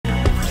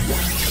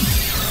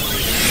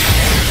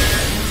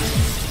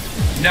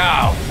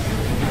Now,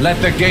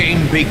 let the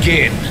game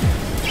begin.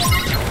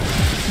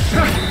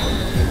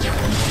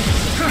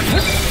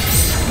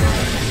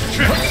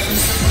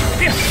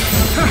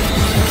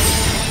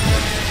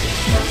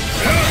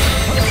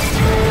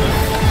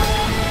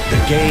 The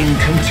game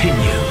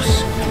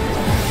continues.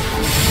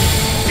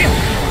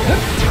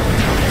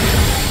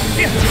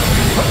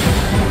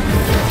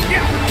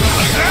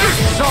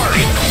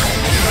 Sorry.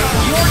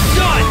 You're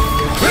done.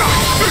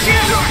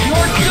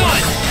 You're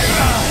done.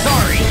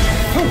 Sorry.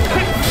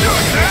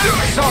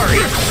 Sorry.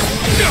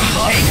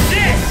 Take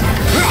this.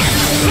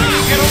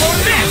 Get a load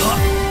of this.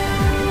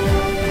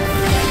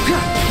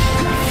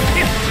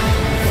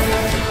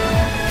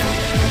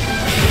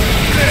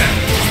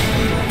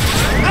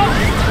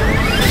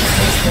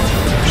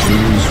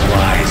 Choose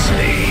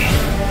wisely.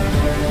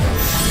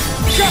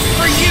 Just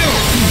for you!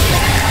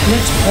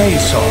 Let's play,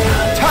 Sora.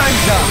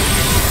 Time's up!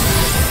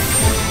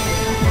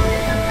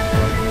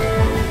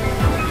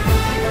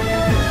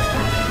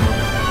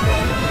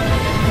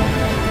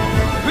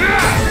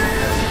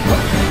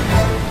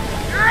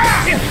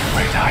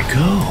 Where'd I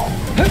go?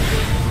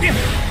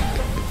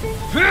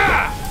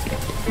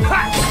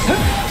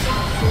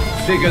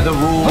 Figure the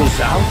rules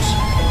out.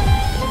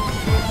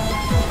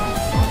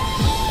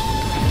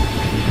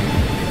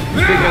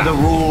 Figure the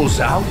rules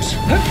out.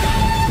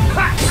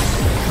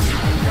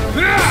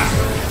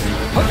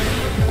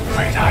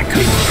 Wait, I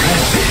couldn't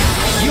press it.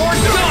 You're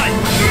done!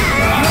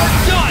 You're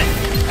done!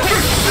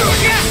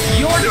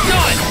 You're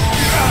done!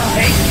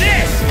 Take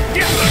this!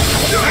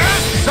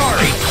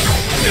 Sorry!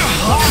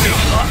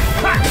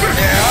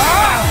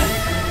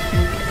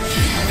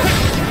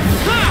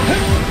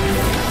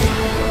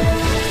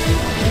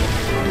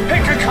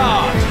 Pick a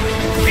card!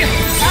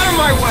 Out of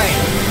my way!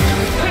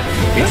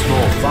 It's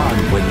more fun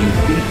when you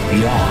beat the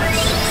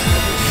odds.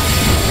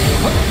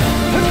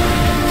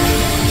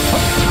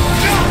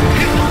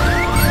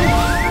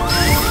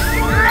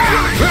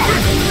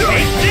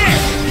 Take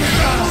this!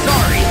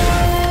 Sorry!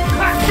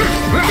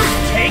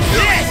 Take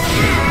this!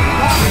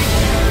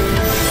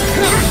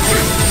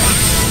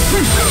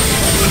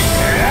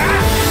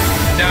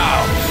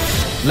 Now,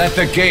 let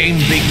the game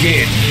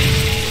begin.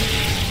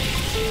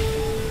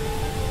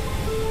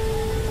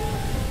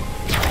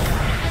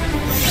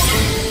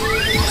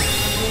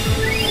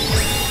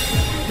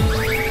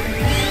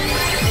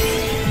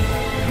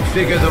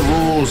 Figure the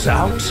rules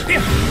out.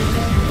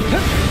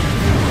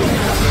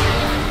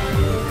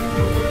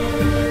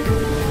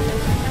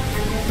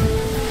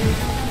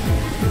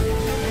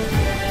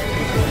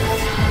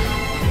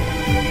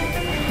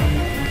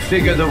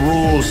 Figure the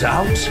rules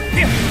out.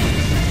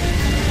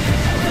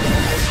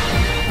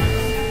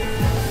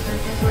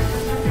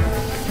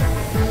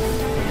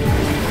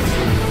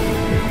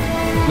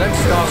 Let's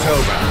start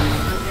over.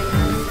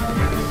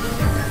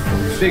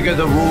 Figure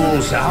the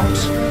rules out.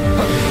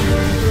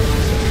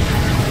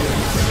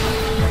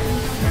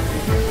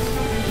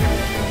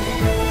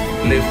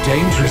 Live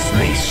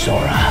dangerously,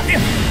 Sora.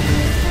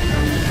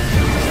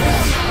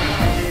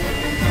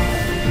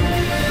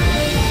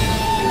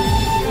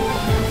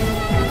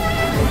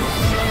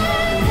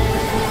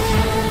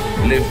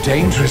 Live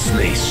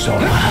dangerously,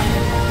 Sora.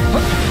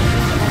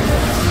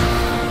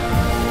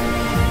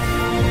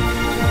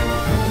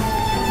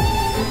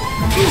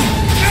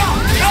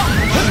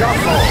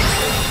 Shuffle.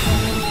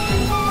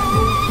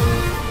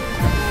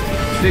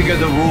 Figure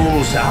the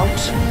rules out.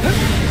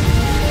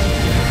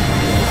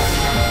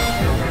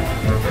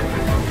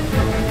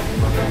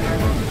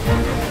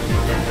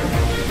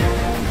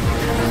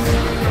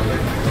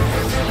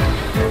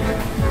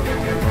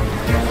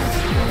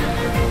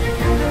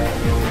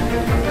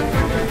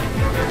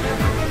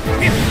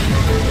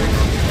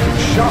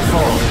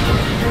 Shuffle.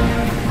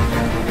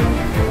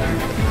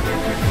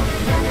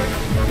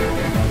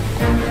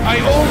 I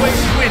always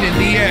win in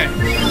the end.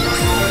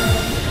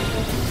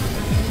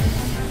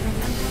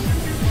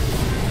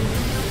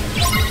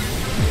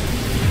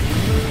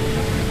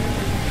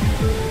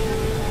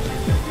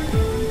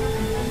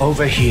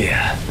 Over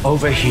here,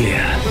 over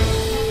here.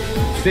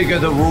 Figure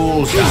the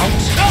rules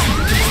out.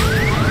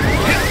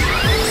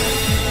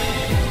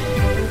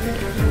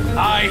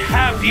 I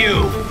have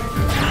you.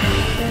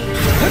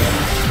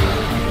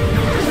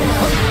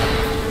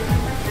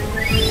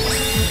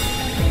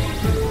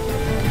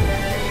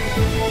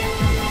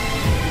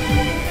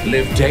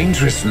 Live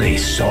dangerously,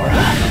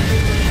 Sora.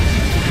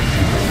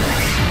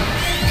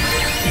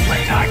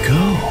 Where'd I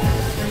go?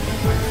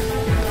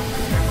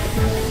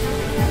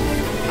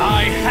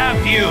 I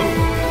have you!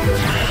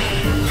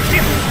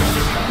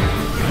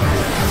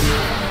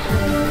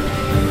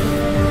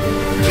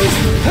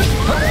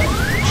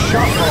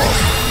 Shuffle!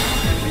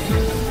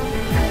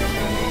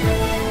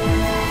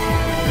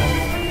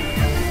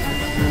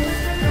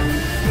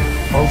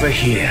 Over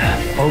here,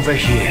 over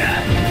here.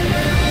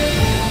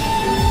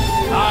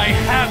 I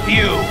have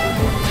you!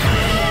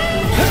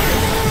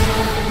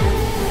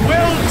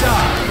 Well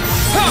done!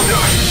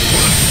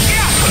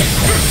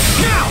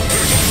 Now!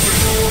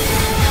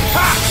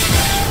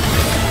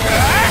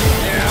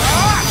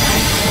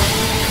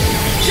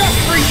 Just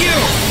for you!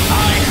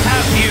 I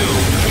have you!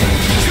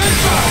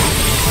 Goodbye!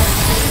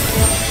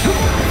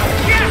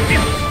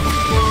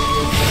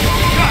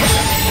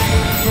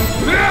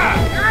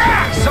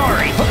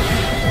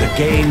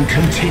 game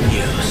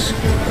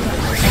continues.